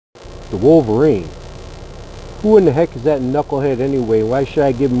The Wolverine. Who in the heck is that knucklehead anyway? Why should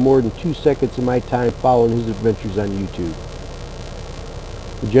I give him more than 2 seconds of my time following his adventures on YouTube?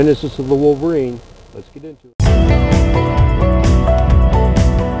 The genesis of the Wolverine. Let's get into it.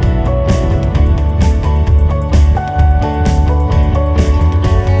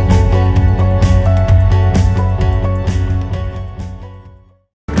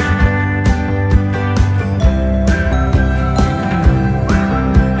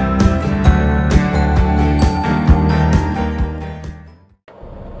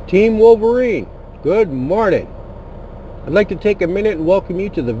 Team Wolverine, good morning. I'd like to take a minute and welcome you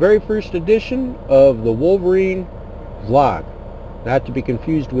to the very first edition of the Wolverine vlog. Not to be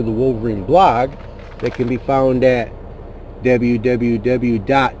confused with the Wolverine blog that can be found at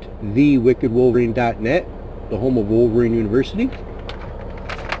www.thewickedwolverine.net, the home of Wolverine University.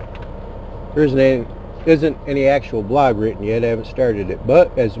 There isn't any actual blog written yet. I haven't started it,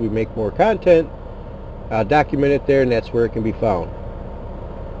 but as we make more content, I'll document it there, and that's where it can be found.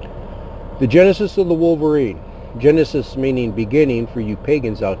 The genesis of the Wolverine. Genesis meaning beginning for you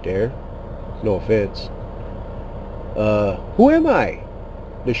pagans out there. No offense. Who am I?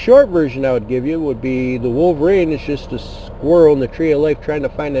 The short version I would give you would be the Wolverine is just a squirrel in the tree of life trying to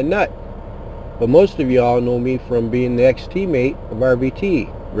find a nut. But most of you all know me from being the ex-teammate of RVT,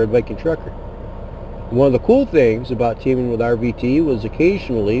 Red Viking Trucker. One of the cool things about teaming with RVT was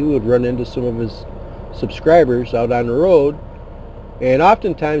occasionally we would run into some of his subscribers out on the road. And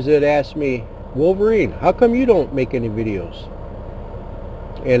oftentimes they'd ask me, Wolverine, how come you don't make any videos?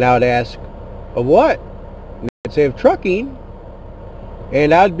 And I would ask, of what? And they'd say, of trucking.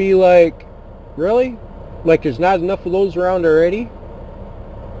 And I'd be like, really? Like there's not enough of those around already?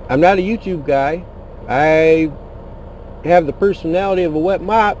 I'm not a YouTube guy. I have the personality of a wet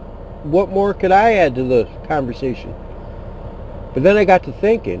mop. What more could I add to the conversation? But then I got to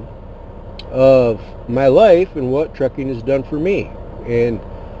thinking of my life and what trucking has done for me. And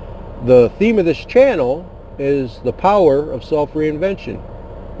the theme of this channel is the power of self-reinvention,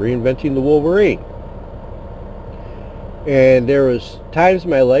 reinventing the Wolverine. And there was times in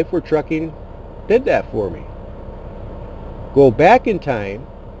my life where trucking did that for me. Go back in time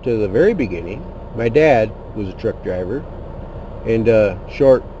to the very beginning. My dad was a truck driver, and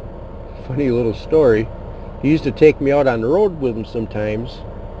short funny little story, he used to take me out on the road with him sometimes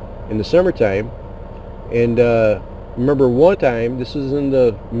in the summertime. And remember one time, this is in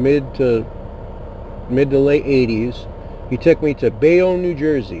the mid to late 80s, he took me to Bayonne, New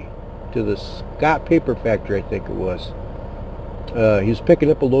Jersey, to the Scott Paper Factory, I think it was. He was picking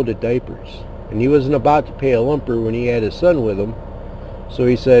up a load of diapers, and he wasn't about to pay a lumper when he had his son with him. So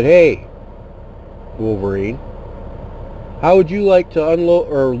he said, hey, Wolverine, how would you like to unload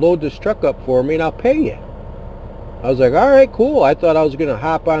or load this truck up for me, and I'll pay you? I was like, all right, cool. I thought I was going to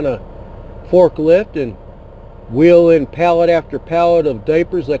hop on a forklift and wheel in pallet after pallet of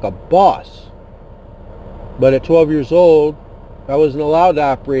diapers like a boss. But at 12 years old, I wasn't allowed to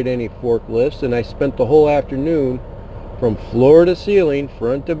operate any forklifts, and I spent the whole afternoon from floor to ceiling,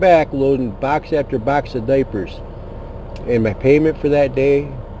 front to back, loading box after box of diapers. And my payment for that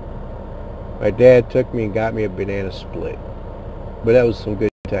day, my dad took me and got me a banana split. But that was some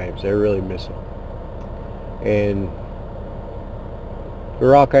good times. I really miss them. And there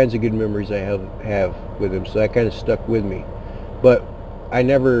are all kinds of good memories I have with him, so that kind of stuck with me. But I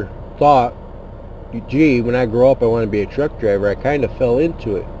never thought, gee, when I grow up I want to be a truck driver. I kind of fell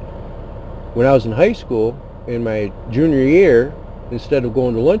into it. When I was in high school, in my junior year, instead of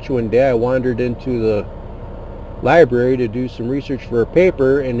going to lunch one day, I wandered into the library to do some research for a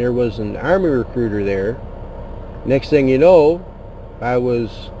paper, and there was an Army recruiter there. Next thing you know, I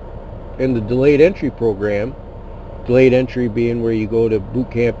was in the delayed entry program. Delayed entry being where you go to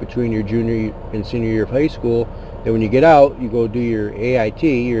boot camp between your junior and senior year of high school. Then when you get out, you go do your AIT,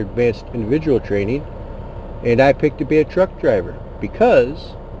 your advanced individual training. And I picked to be a truck driver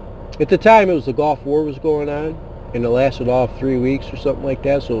because at the time it was the Gulf War was going on, and it lasted off 3 weeks or something like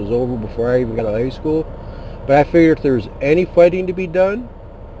that, so it was over before I even got out of high school. But I figured if there was any fighting to be done,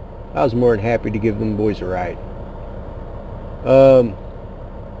 I was more than happy to give them boys a ride.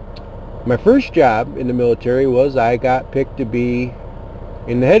 My first job in the military was I got picked to be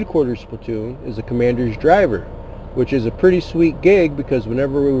in the headquarters platoon as a commander's driver, which is a pretty sweet gig because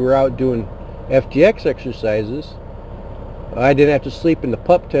whenever we were out doing FTX exercises, I didn't have to sleep in the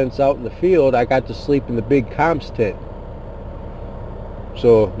pup tents out in the field. I got to sleep in the big comms tent.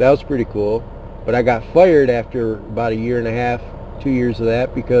 So that was pretty cool. But I got fired after about 1.5 years, 2 years of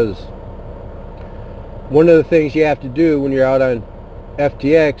that, because one of the things you have to do when you're out on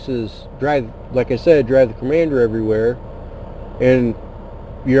FTX is drive, like I said, drive the commander everywhere. And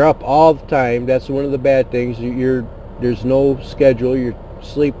you're up all the time. That's one of the bad things. There's no schedule. Your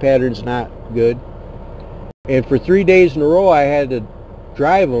sleep pattern's not good. And for 3 days in a row, I had to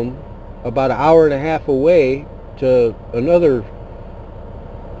drive him about an hour and a half away to another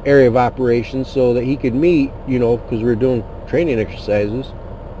area of operations so that he could meet, because we were doing training exercises.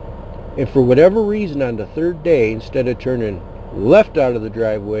 And for whatever reason, on the third day, instead of turning left out of the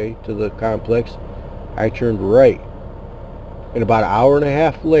driveway to the complex, I turned right. And about an hour and a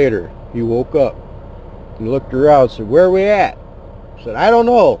half later, he woke up and looked around and said, "Where are we at?" I said, "I don't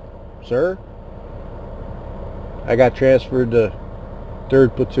know, sir." I got transferred to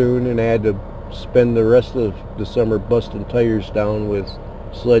 3rd Platoon, and I had to spend the rest of the summer busting tires down with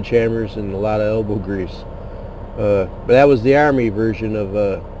sledgehammers and a lot of elbow grease. But that was the Army version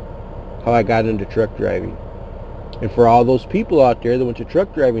of how I got into truck driving. And for all those people out there that went to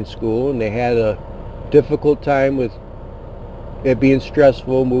truck driving school and they had a difficult time with it being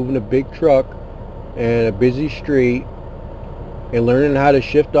stressful, moving a big truck and a busy street and learning how to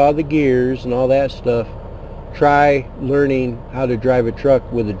shift all the gears and all that stuff, try learning how to drive a truck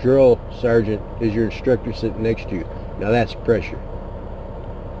with a drill sergeant as your instructor sitting next to you. Now that's pressure.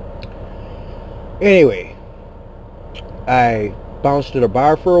 Anyway, I bounced at a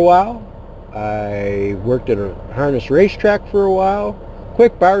bar for a while. I worked at a harness racetrack for a while.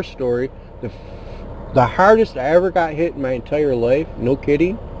 Quick bar story. The hardest I ever got hit in my entire life, no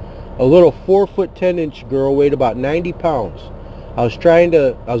kidding, a little 4'10" girl weighed about 90 pounds. I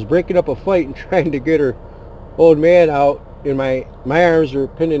was breaking up a fight and trying to get her old man out, and my arms are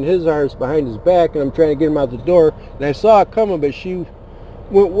pinning his arms behind his back, and I'm trying to get him out the door, and I saw it coming, but she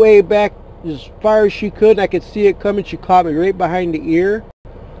went way back as far as she could, and I could see it coming. She caught me right behind the ear.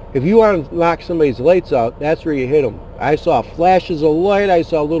 If you want to knock somebody's lights out, that's where you hit them. I saw flashes of light. I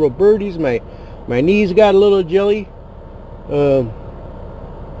saw little birdies. My knees got a little jelly.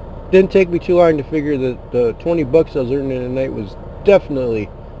 Didn't take me too long to figure that the 20 bucks I was earning in a night was definitely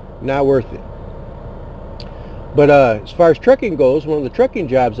not worth it. But as far as trucking goes, one of the trucking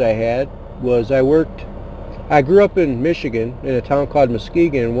jobs I had was I grew up in Michigan in a town called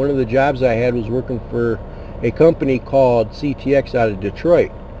Muskegon, and one of the jobs I had was working for a company called CTX out of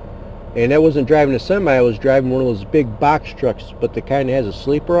Detroit. And that wasn't driving a semi, I was driving one of those big box trucks, but that kind of has a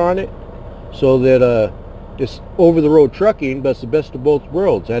sleeper on it, so that it's over-the-road trucking, but it's the best of both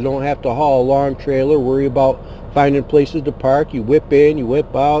worlds. I don't have to haul a long trailer, worry about finding places to park. You whip in, you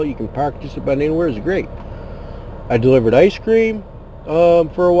whip out, you can park just about anywhere. It's great. I delivered ice cream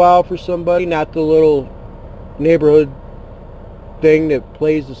for a while for somebody, not the little neighborhood thing that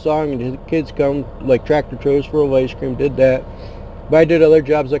plays the song and the kids come, like tractor trailers full of ice cream. Did that. But I did other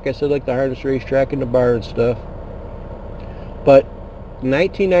jobs, like I said, like the harness racetrack and the bar and stuff. But in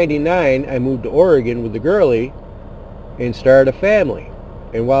 1999, I moved to Oregon with the girlie and started a family.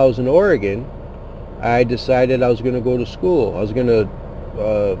 And while I was in Oregon, I decided I was going to go to school. I was going to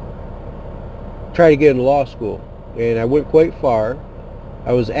try to get into law school. And I went quite far.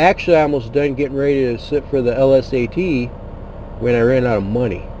 I was actually almost done getting ready to sit for the LSAT when I ran out of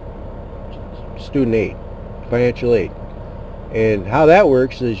money. Student aid, financial aid. And how that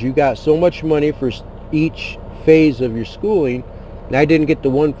works is you got so much money for each phase of your schooling, and I didn't get the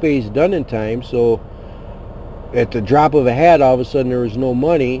one phase done in time, so at the drop of a hat, all of a sudden there was no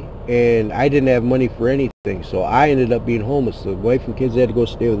money, and I didn't have money for anything, so I ended up being homeless. The wife and kids had to go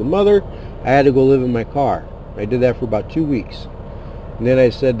stay with the mother. I had to go live in my car. I did that for about 2 weeks. And then I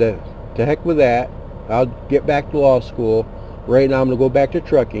said, to heck with that, I'll get back to law school. Right now I'm going to go back to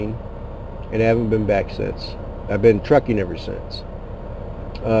trucking, and I haven't been back since. I've been trucking ever since.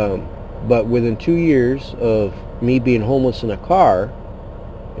 But within 2 years of me being homeless in a car,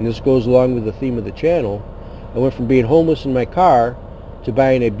 and this goes along with the theme of the channel, I went from being homeless in my car to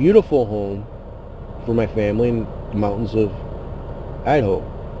buying a beautiful home for my family in the mountains of Idaho.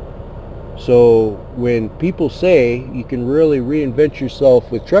 So when people say you can really reinvent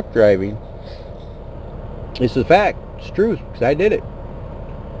yourself with truck driving, it's a fact. It's true, because I did it.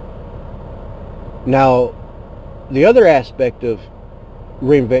 Now, the other aspect of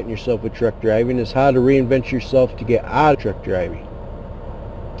reinventing yourself with truck driving is how to reinvent yourself to get out of truck driving.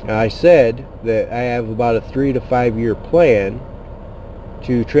 Now, I said that I have about a 3 to 5 year plan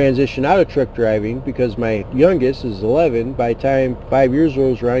to transition out of truck driving, because my youngest is 11. By the time 5 years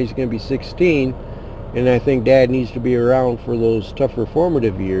rolls around, he's going to be 16, and I think Dad needs to be around for those tougher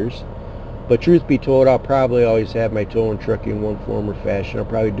formative years. But truth be told, I'll probably always have my toe in trucking in one form or fashion. I'll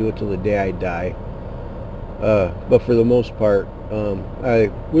probably do it till the day I die. But for the most part,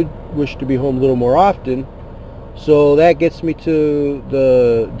 I would wish to be home a little more often. So that gets me to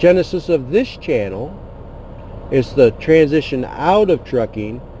the genesis of this channel, It's the transition out of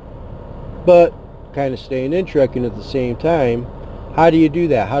trucking, but kind of staying in trucking at the same time. How do you do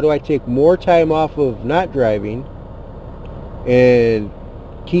that? How do I take more time off of not driving and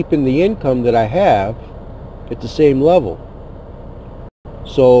keeping the income that I have at the same level?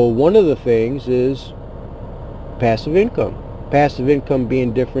 So one of the things is passive income. Passive income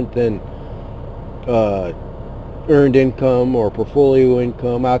being different than earned income or portfolio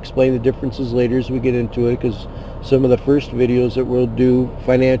income. I'll explain the differences later as we get into it, because some of the first videos that we'll do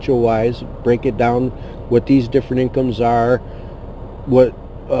financial wise break it down, what these different incomes are, what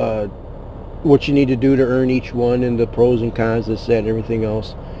you need to do to earn each one, and the pros and cons, this, that, and everything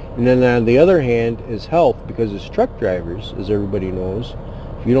else. And then on the other hand is health, because as truck drivers, as everybody knows,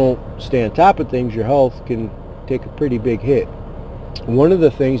 if you don't stay on top of things, your health can take a pretty big hit. One of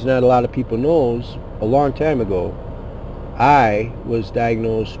the things not a lot of people knows, a long time ago, I was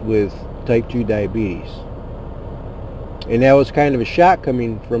diagnosed with type 2 diabetes. And that was kind of a shock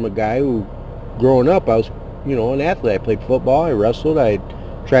coming from a guy who, growing up, I was, an athlete. I played football, I wrestled, I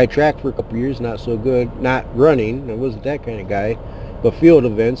tried track for a couple years, not so good. Not running, I wasn't that kind of guy, but field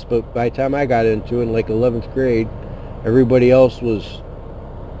events. But by the time I got into it, in like 11th grade, everybody else was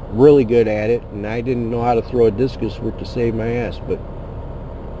really good at it, and I didn't know how to throw a discus worth to save my ass,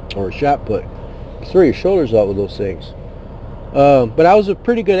 or a shot put. You throw your shoulders out with those things. But I was a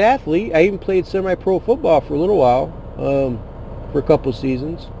pretty good athlete. I even played semi-pro football for a little while, for a couple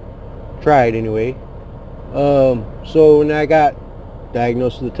seasons. Tried anyway. So when I got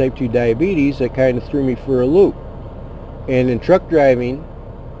diagnosed with the type 2 diabetes, that kind of threw me for a loop. And in truck driving,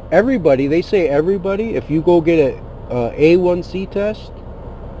 they say everybody, if you go get a A1C test,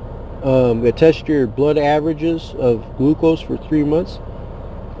 they test your blood averages of glucose for 3 months,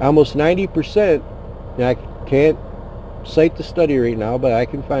 almost 90%, and I can't cite the study right now, but I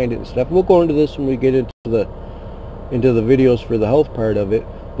can find it and stuff. We'll go into this when we get into the videos for the health part of it.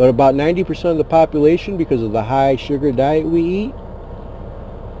 But about 90% of the population, because of the high sugar diet we eat,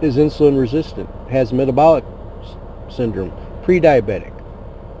 is insulin resistant, has metabolic syndrome, pre-diabetic.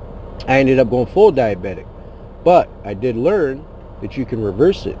 I ended up going full diabetic, but I did learn that you can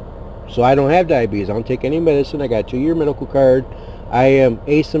reverse it. So I don't have diabetes. I don't take any medicine. I got a 2-year medical card. I am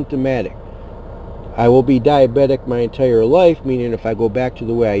asymptomatic. I will be diabetic my entire life, meaning if I go back to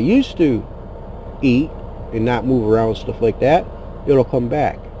the way I used to eat and not move around, stuff like that, it'll come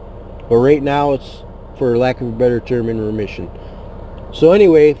back. But right now it's, for lack of a better term, in remission. So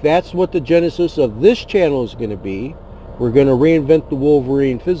anyway, that's what the genesis of this channel is going to be. We're going to reinvent the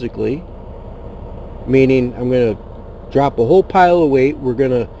Wolverine physically, meaning I'm going to drop a whole pile of weight. We're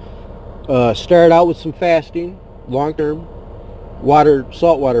going to start out with some fasting, long-term,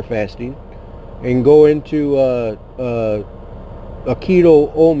 saltwater fasting, and go into a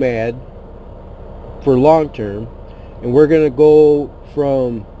keto OMAD for long-term. And we're going to go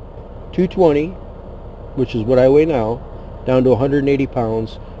from 220, which is what I weigh now, down to 180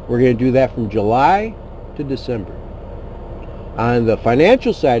 pounds. We're going to do that from July to December. On the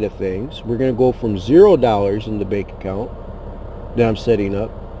financial side of things, we're going to go from $0 in the bank account that I'm setting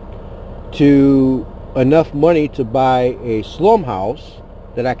up to enough money to buy a slum house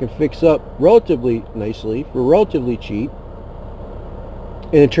that I can fix up relatively nicely for relatively cheap,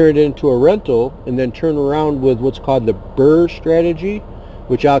 and turn it into a rental, and then turn around with what's called the BRRRR strategy,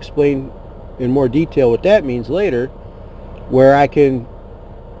 which I'll explain in more detail what that means later, where I can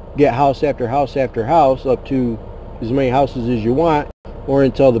get house after house after house, up to as many houses as you want, or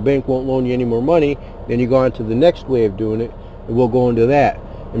until the bank won't loan you any more money. Then you go on to the next way of doing it, and we'll go into that.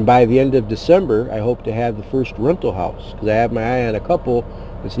 And by the end of December, I hope to have the first rental house, because I have my eye on a couple.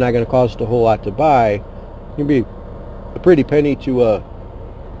 It's not going to cost a whole lot to buy. It can be a pretty penny to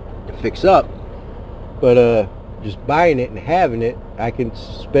fix up, but just buying it and having it, I can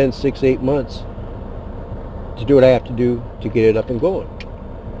spend 6-8 months to do what I have to do to get it up and going.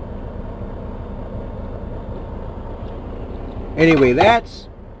 Anyway, that's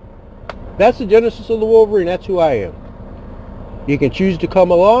the genesis of the Wolverine. That's who I am. You can choose to come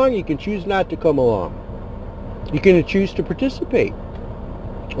along, you can choose not to come along. You can choose to participate.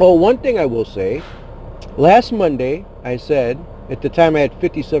 Oh, one thing I will say, last Monday I said, at the time I had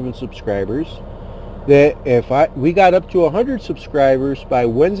 57 subscribers, that if we got up to 100 subscribers by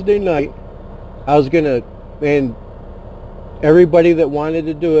Wednesday night, I was going to, and everybody that wanted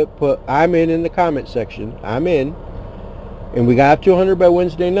to do it, put I'm in the comment section, I'm in, and we got up to 100 by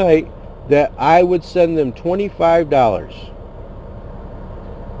Wednesday night, that I would send them $25.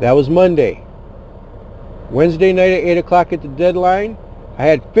 That was Monday. Wednesday night at 8 o'clock at the deadline, I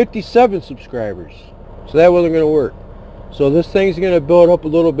had 57 subscribers. So that wasn't going to work. So this thing's going to build up a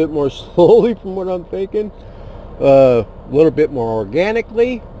little bit more slowly from what I'm thinking. a little bit more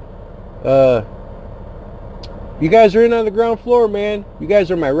organically. You guys are in on the ground floor, man. You guys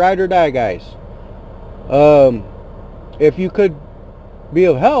are my ride or die guys. If you could be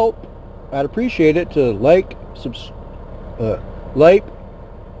of help, I'd appreciate it to like,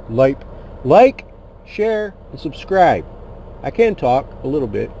 share, and subscribe. I can talk a little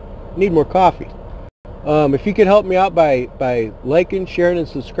bit. Need more coffee. If you could help me out by liking, sharing, and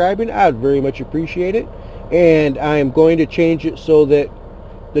subscribing, I'd very much appreciate it. And I am going to change it so that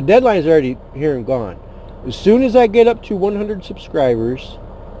the deadline is already here and gone. As soon as I get up to 100 subscribers,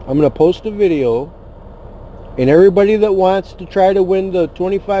 I'm going to post a video, and everybody that wants to try to win the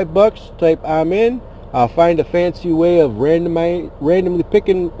 25 bucks, type I'm in. I'll find a fancy way of randomly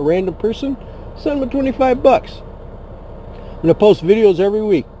picking a random person, send them 25 bucks. I'm going to post videos every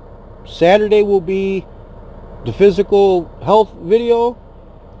week. Saturday will be the physical health video.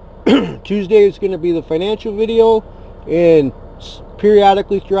 Tuesday is going to be the financial video, and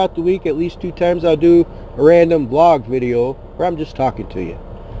periodically throughout the week, at least 2 times, I'll do a random vlog video where I'm just talking to you.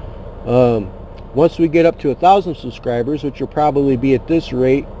 Once we get up to 1,000 subscribers, which will probably be at this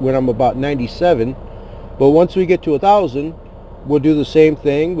rate when I'm about 97, but once we get to 1,000, we'll do the same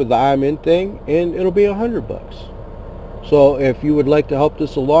thing with the I'm in thing, and it'll be 100 bucks. So if you would like to help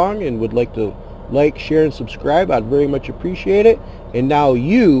this along and would like to like, share, and subscribe, I'd very much appreciate it. And now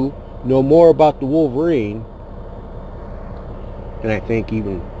you know more about the Wolverine than I think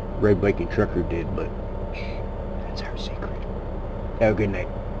even Red Viking Trucker did, but that's our secret. Have a good night.